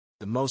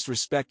The most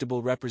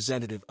respectable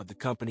representative of the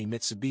company,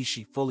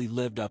 Mitsubishi, fully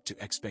lived up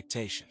to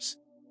expectations.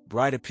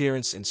 Bright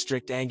appearance and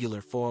strict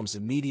angular forms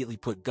immediately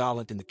put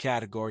Galant in the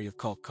category of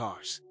cult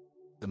cars.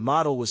 The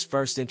model was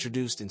first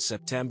introduced in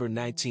September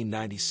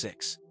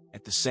 1996.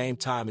 At the same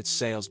time, its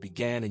sales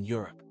began in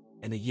Europe,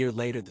 and a year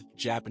later the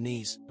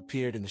Japanese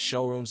appeared in the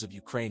showrooms of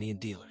Ukrainian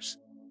dealers.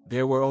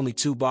 There were only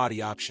two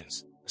body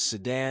options, a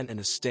sedan and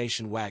a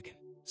station wagon,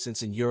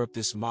 since in Europe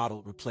this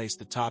model replaced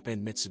the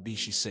top-end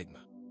Mitsubishi Sigma.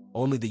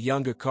 Only the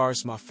younger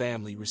Karisma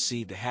family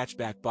received a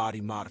hatchback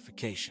body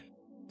modification.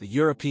 The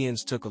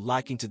Europeans took a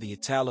liking to the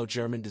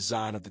Italo-German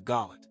design of the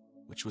Galant,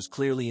 which was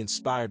clearly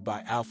inspired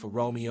by Alfa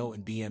Romeo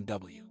and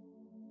BMW.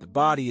 The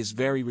body is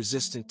very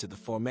resistant to the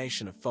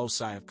formation of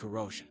foci of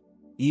corrosion.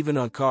 Even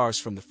on cars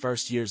from the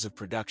first years of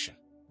production,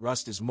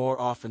 rust is more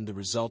often the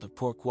result of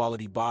poor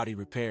quality body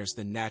repairs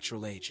than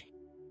natural aging.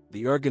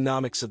 The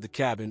ergonomics of the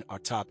cabin are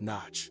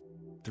top-notch.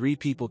 3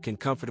 people can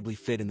comfortably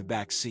fit in the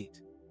back seat.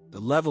 The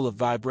level of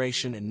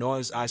vibration and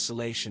noise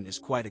isolation is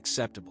quite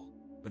acceptable,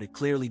 but it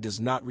clearly does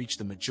not reach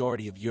the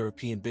majority of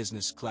European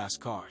business-class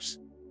cars.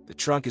 The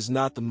trunk is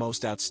not the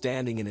most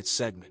outstanding in its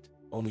segment,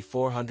 only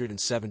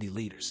 470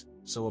 liters,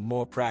 so a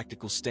more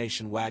practical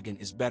station wagon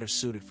is better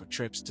suited for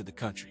trips to the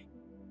country.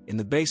 In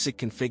the basic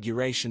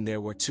configuration there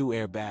were 2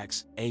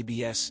 airbags,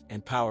 ABS,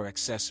 and power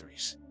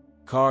accessories.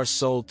 Cars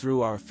sold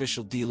through our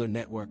official dealer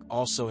network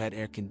also had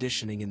air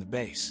conditioning in the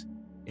base.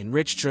 In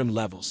rich trim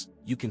levels,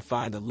 you can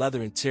find a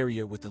leather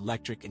interior with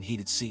electric and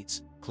heated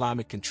seats,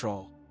 climate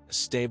control, a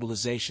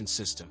stabilization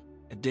system,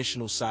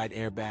 additional side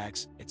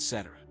airbags,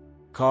 etc.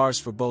 Cars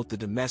for both the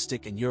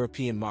domestic and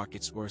European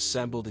markets were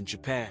assembled in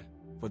Japan,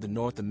 for the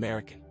North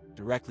American,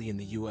 directly in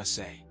the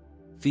USA.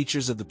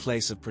 Features of the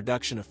place of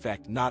production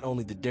affect not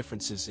only the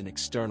differences in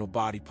external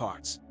body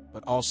parts,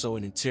 but also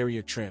in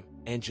interior trim,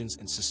 engines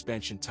and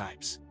suspension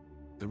types.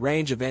 The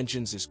range of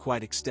engines is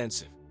quite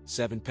extensive,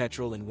 7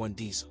 petrol and 1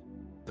 diesel.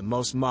 The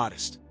most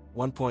modest,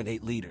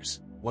 1.8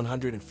 liters,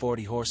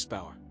 140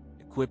 horsepower,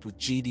 equipped with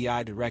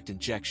GDI direct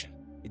injection.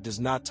 It does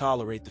not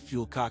tolerate the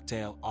fuel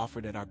cocktail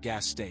offered at our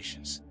gas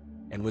stations.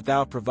 And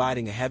without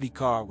providing a heavy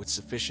car with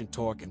sufficient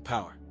torque and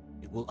power,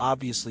 it will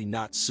obviously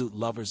not suit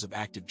lovers of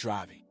active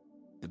driving.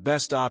 The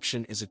best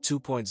option is a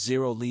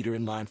 2.0-liter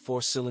inline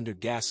 4-cylinder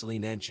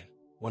gasoline engine,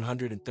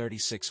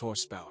 136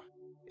 horsepower.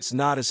 It's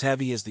not as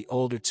heavy as the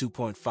older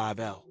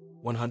 2.5L,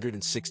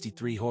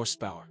 163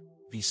 horsepower,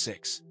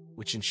 V6,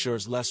 which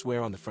ensures less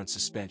wear on the front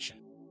suspension.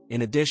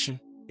 In addition,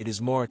 it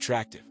is more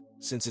attractive,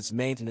 since its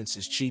maintenance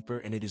is cheaper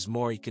and it is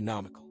more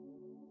economical.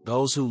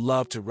 Those who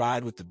love to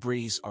ride with the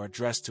breeze are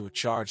addressed to a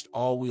charged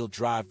all-wheel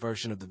drive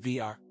version of the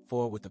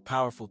VR4 with a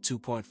powerful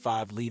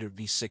 2.5-liter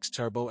V6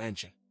 turbo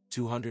engine,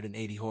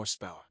 280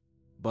 horsepower.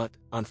 But,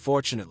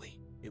 unfortunately,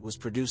 it was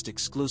produced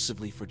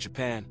exclusively for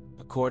Japan.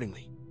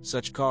 Accordingly,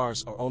 such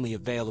cars are only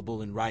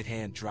available in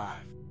right-hand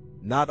drive.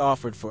 Not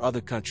offered for other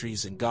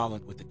countries in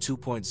Galant with the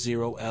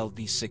 2.0L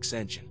V6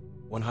 engine,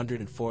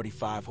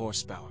 145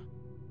 horsepower.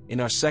 In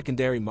our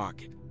secondary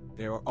market,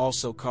 there are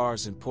also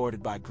cars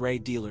imported by gray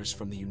dealers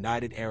from the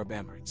United Arab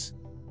Emirates.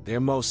 Their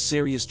most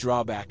serious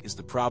drawback is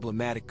the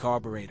problematic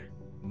carburetor.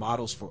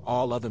 Models for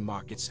all other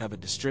markets have a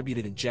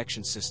distributed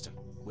injection system,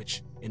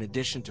 which, in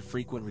addition to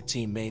frequent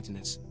routine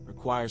maintenance,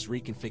 requires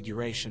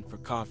reconfiguration for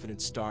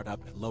confident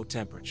startup at low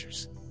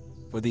temperatures.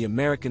 For the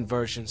American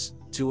versions,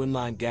 2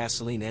 inline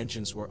gasoline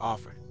engines were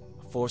offered,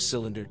 a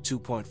 4-cylinder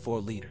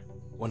 2.4-liter,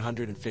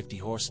 150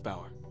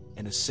 horsepower,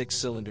 and a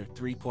 6-cylinder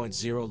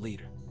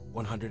 3.0-liter,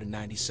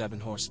 197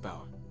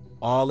 horsepower.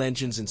 All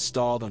engines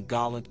installed on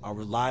Galant are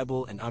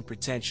reliable and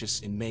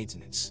unpretentious in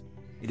maintenance.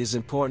 It is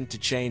important to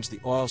change the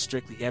oil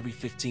strictly every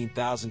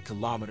 15,000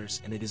 kilometers,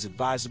 and it is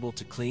advisable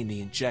to clean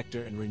the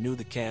injector and renew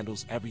the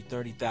candles every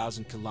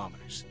 30,000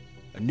 kilometers.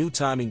 A new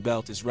timing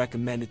belt is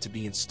recommended to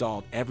be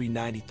installed every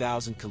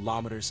 90,000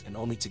 kilometers and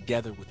only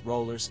together with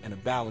rollers and a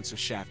balancer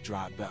shaft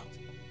drive belt.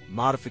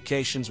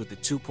 Modifications with the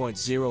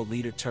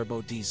 2.0-liter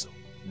turbo diesel,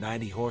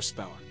 90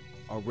 horsepower,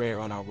 are rare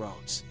on our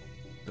roads.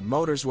 The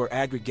motors were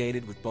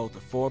aggregated with both a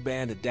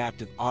 4-band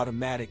adaptive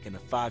automatic and a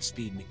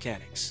 5-speed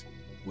mechanics.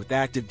 With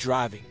active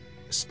driving,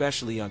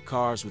 especially on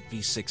cars with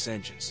V6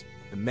 engines,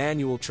 the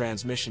manual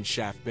transmission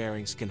shaft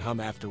bearings can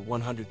hum after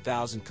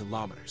 100,000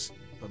 kilometers,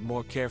 but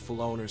more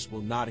careful owners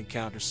will not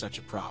encounter such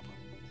a problem.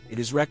 It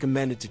is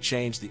recommended to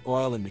change the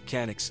oil and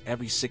mechanics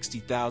every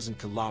 60,000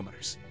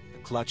 kilometers.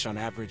 The clutch on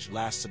average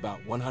lasts about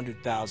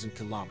 100,000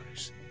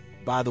 kilometers.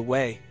 By the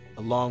way,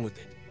 along with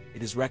it,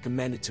 it is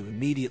recommended to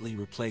immediately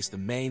replace the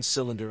main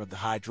cylinder of the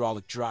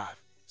hydraulic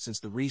drive, since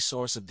the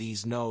resource of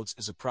these nodes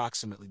is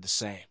approximately the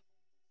same.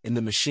 In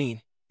the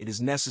machine, it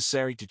is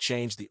necessary to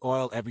change the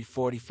oil every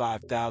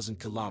 45,000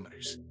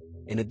 kilometers.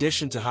 In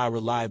addition to high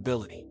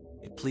reliability,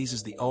 it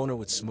pleases the owner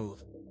with smooth,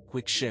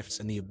 quick shifts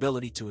and the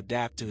ability to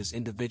adapt to his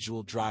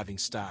individual driving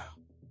style.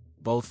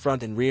 Both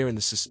front and rear in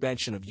the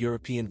suspension of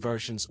European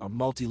versions are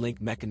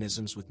multi-link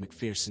mechanisms with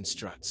McPherson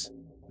struts.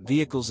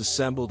 Vehicles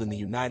assembled in the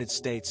United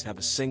States have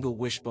a single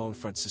wishbone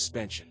front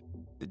suspension.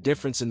 The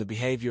difference in the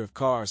behavior of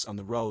cars on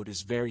the road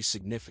is very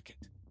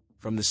significant.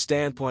 From the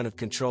standpoint of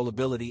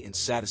controllability and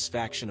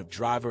satisfaction of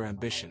driver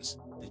ambitions,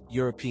 the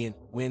European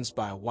wins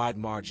by a wide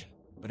margin,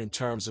 but in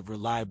terms of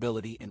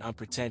reliability and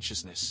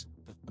unpretentiousness,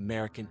 the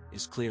American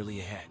is clearly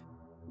ahead.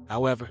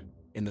 However,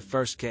 in the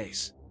first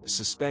case, the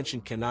suspension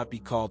cannot be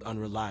called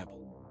unreliable.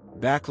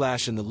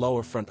 Backlash in the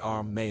lower front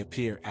arm may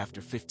appear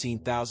after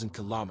 15,000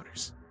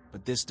 kilometers,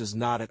 but this does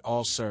not at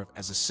all serve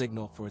as a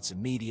signal for its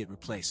immediate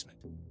replacement.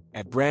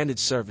 At branded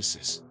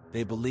services,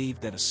 they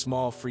believe that a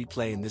small free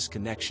play in this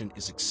connection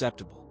is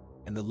acceptable,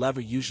 and the lever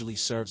usually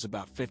serves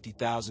about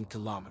 50,000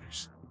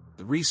 kilometers.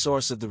 The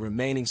resource of the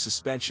remaining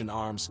suspension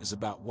arms is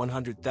about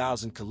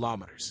 100,000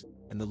 kilometers,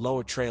 and the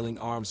lower trailing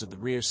arms of the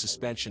rear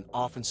suspension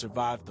often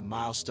survive the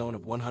milestone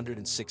of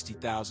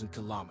 160,000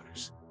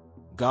 kilometers.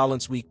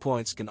 Galant's weak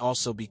points can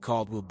also be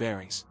called wheel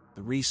bearings,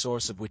 the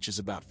resource of which is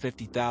about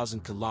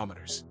 50,000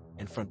 kilometers,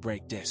 and front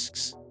brake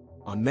discs.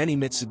 On many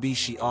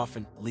Mitsubishi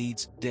often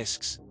leads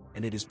discs,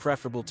 and it is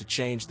preferable to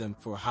change them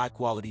for a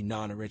high-quality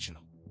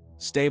non-original.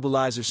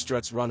 Stabilizer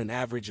struts run an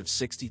average of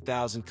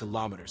 60,000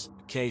 kilometers.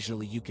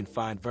 Occasionally you can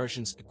find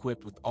versions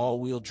equipped with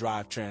all-wheel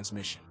drive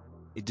transmission.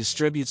 It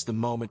distributes the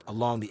moment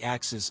along the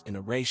axis in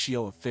a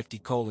ratio of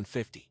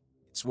 50:50.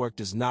 Its work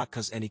does not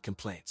cause any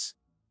complaints.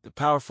 The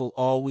powerful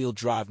all-wheel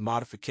drive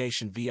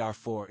modification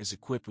VR4 is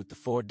equipped with the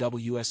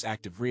 4WS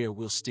active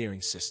rear-wheel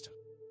steering system.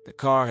 The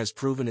car has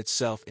proven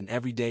itself in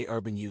everyday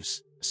urban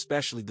use,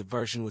 especially the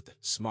version with the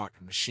Smart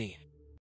Machine.